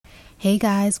Hey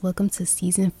guys, welcome to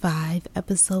season 5,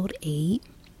 episode 8.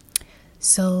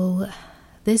 So,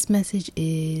 this message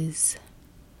is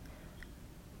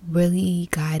really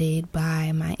guided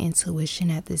by my intuition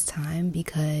at this time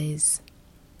because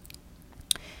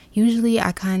usually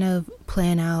I kind of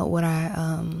plan out what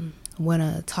I want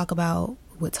to talk about,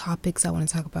 what topics I want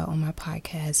to talk about on my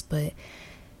podcast, but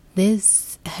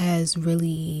this episode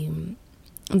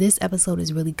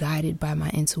is really guided by my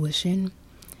intuition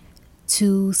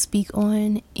to speak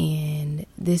on, and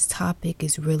this topic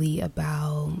is really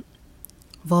about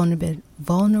vulnerability.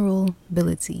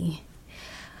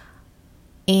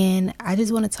 And I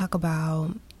just want to talk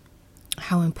about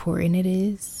how important it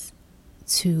is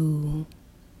to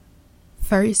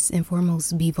first and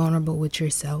foremost be vulnerable with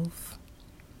yourself.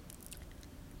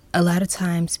 A lot of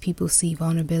times people see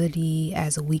vulnerability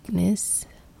as a weakness,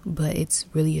 but it's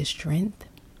really a strength.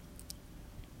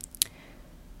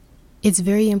 It's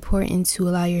very important to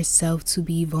allow yourself to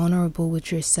be vulnerable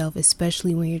with yourself,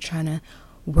 especially when you're trying to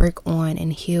work on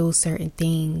and heal certain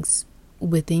things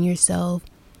within yourself.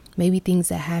 Maybe things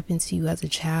that happened to you as a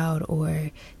child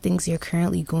or things you're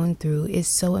currently going through. It's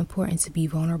so important to be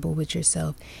vulnerable with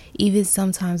yourself. Even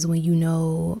sometimes when you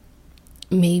know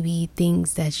maybe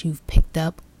things that you've picked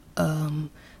up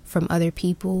from other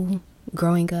people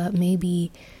growing up.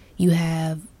 Maybe you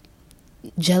have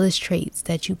jealous traits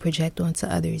that you project onto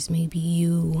others. Maybe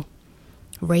you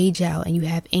rage out and you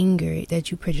have anger that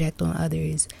you project on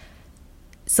others.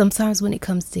 Sometimes when it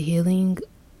comes to healing,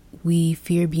 we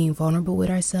fear being vulnerable with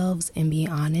ourselves and being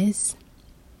honest.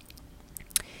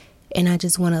 And I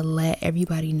just want to let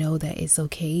everybody know that it's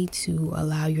okay to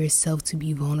allow yourself to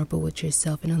be vulnerable with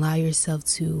yourself and allow yourself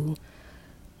to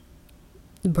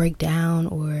break down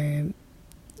or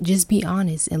just be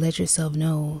honest and let yourself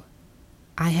know,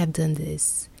 I have done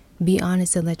this. Be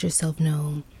honest and let yourself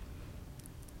know,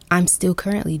 I'm still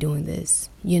currently doing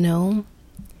this, And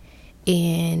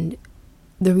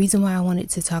the reason why I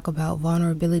wanted to talk about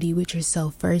vulnerability with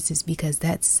yourself first is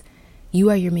because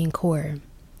you are your main core.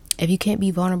 If you can't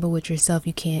be vulnerable with yourself,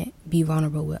 you can't be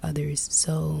vulnerable with others.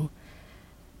 So,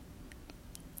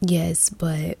 yes,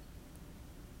 but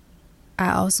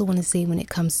I also want to say when it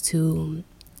comes to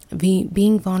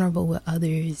being vulnerable with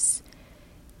others,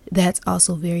 that's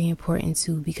also very important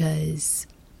too, because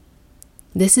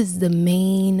this is the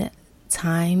main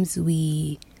times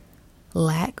we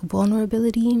lack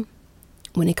vulnerability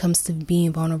when it comes to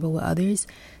being vulnerable with others.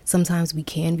 Sometimes we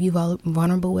can be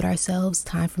vulnerable with ourselves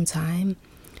time from time,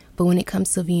 but when it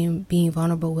comes to being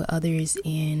vulnerable with others,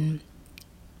 and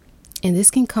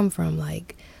this can come from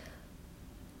like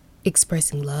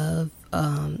expressing love,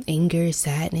 anger,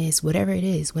 sadness, whatever it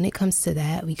is. When it comes to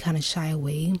that, we kind of shy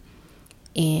away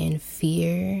and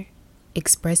fear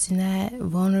expressing that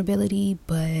vulnerability,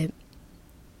 but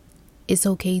it's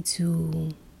okay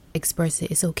to express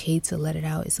it. It's okay to let it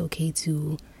out. It's okay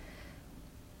to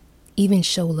even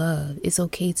show love. It's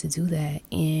okay to do that.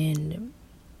 And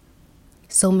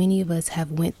so many of us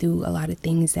have went through a lot of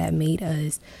things that made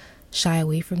us shy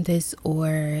away from this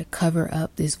or cover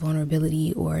up this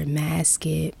vulnerability or mask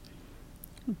it.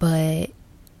 But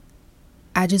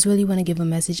I just really want to give a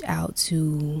message out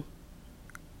to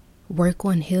work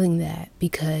on healing that,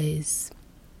 because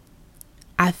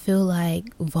I feel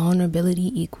like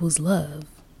vulnerability equals love.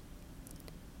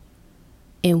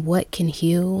 And what can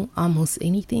heal almost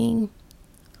anything?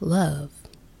 Love.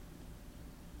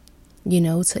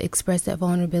 To express that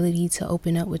vulnerability, to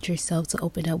open up with yourself, to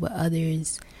open up with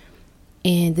others.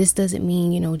 And this doesn't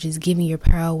mean, just giving your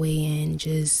power away and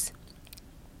just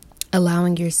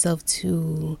allowing yourself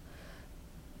to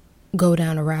go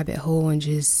down a rabbit hole and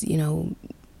just,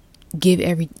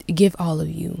 give all of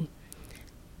you.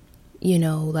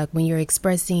 Like when you're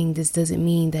expressing, this doesn't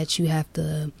mean that you have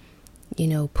to,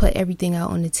 put everything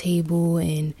out on the table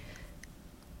and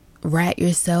rat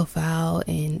yourself out.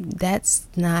 And that's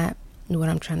not what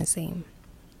I'm trying to say.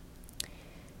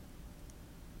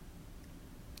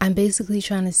 I'm basically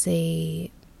trying to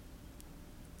say,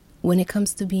 when it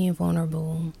comes to being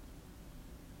vulnerable,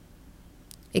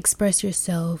 express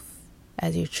yourself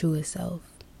as your truest self,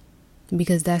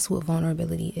 because that's what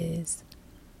vulnerability is.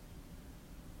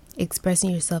 Expressing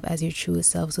yourself as your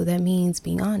truest self. So that means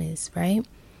being honest, right?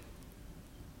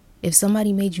 If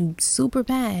somebody made you super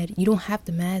mad, you don't have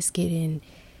to mask it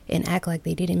and act like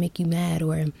they didn't make you mad,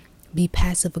 or be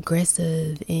passive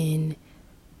aggressive and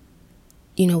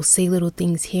say little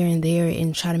things here and there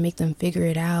and try to make them figure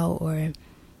it out. Or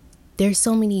there's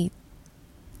so many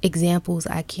examples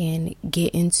I can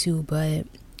get into, but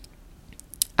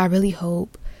I really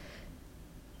hope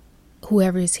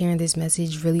whoever is hearing this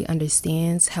message really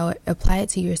understands how it apply it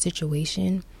to your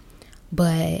situation.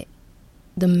 But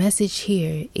the message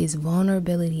here is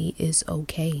vulnerability is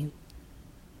okay.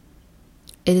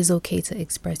 It is okay to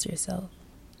express yourself.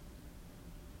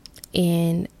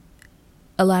 And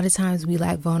a lot of times we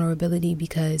lack vulnerability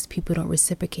because people don't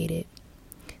reciprocate it.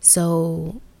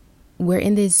 So we're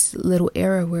in this little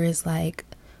era where it's like,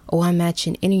 oh, I'm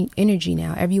matching energy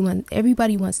now.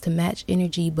 Everybody wants to match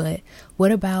energy, but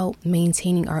what about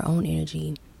maintaining our own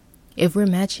energy? If we're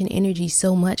matching energy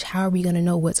so much, how are we going to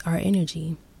know what's our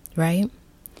energy, right?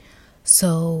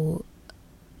 So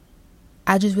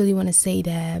I just really want to say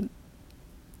that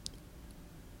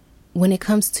when it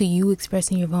comes to you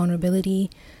expressing your vulnerability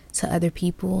to other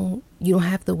people, you don't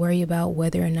have to worry about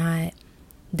whether or not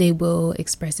they will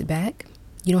express it back.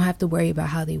 You don't have to worry about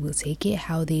how they will take it,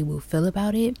 how they will feel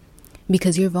about it,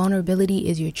 because your vulnerability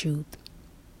is your truth.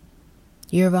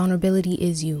 Your vulnerability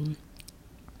is you.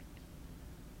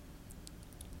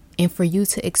 And for you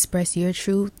to express your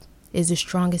truth is the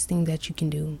strongest thing that you can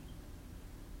do.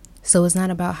 So it's not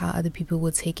about how other people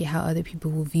will take it, how other people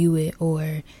will view it,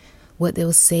 or what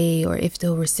they'll say, or if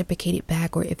they'll reciprocate it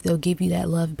back, or if they'll give you that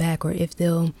love back, or if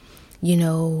they'll,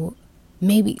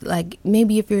 maybe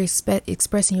if you're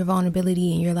expressing your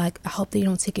vulnerability and you're like, I hope they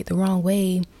don't take it the wrong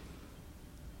way,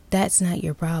 that's not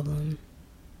your problem.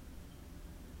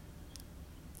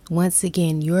 Once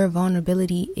again, your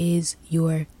vulnerability is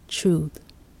your truth.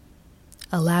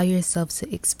 Allow yourself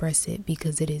to express it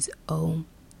because it is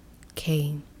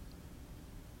okay.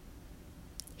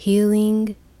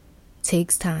 Healing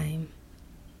takes time.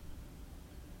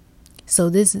 So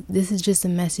this is just a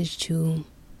message to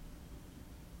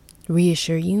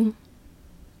reassure you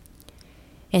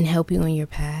and help you on your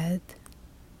path.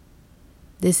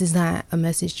 This is not a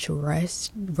message to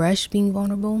rush being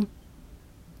vulnerable.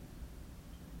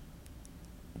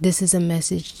 This is a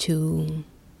message to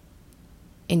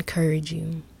encourage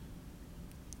you.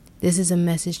 This is a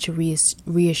message to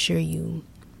reassure you.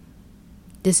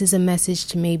 This is a message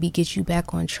to maybe get you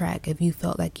back on track if you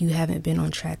felt like you haven't been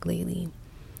on track lately.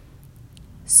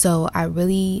 So I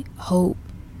really hope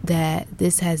that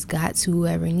this has got to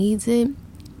whoever needs it.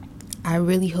 I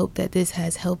really hope that this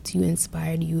has helped you,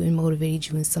 inspired you, and motivated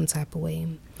you in some type of way.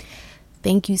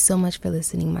 Thank you so much for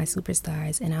listening, my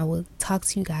superstars, and I will talk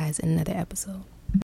to you guys in another episode.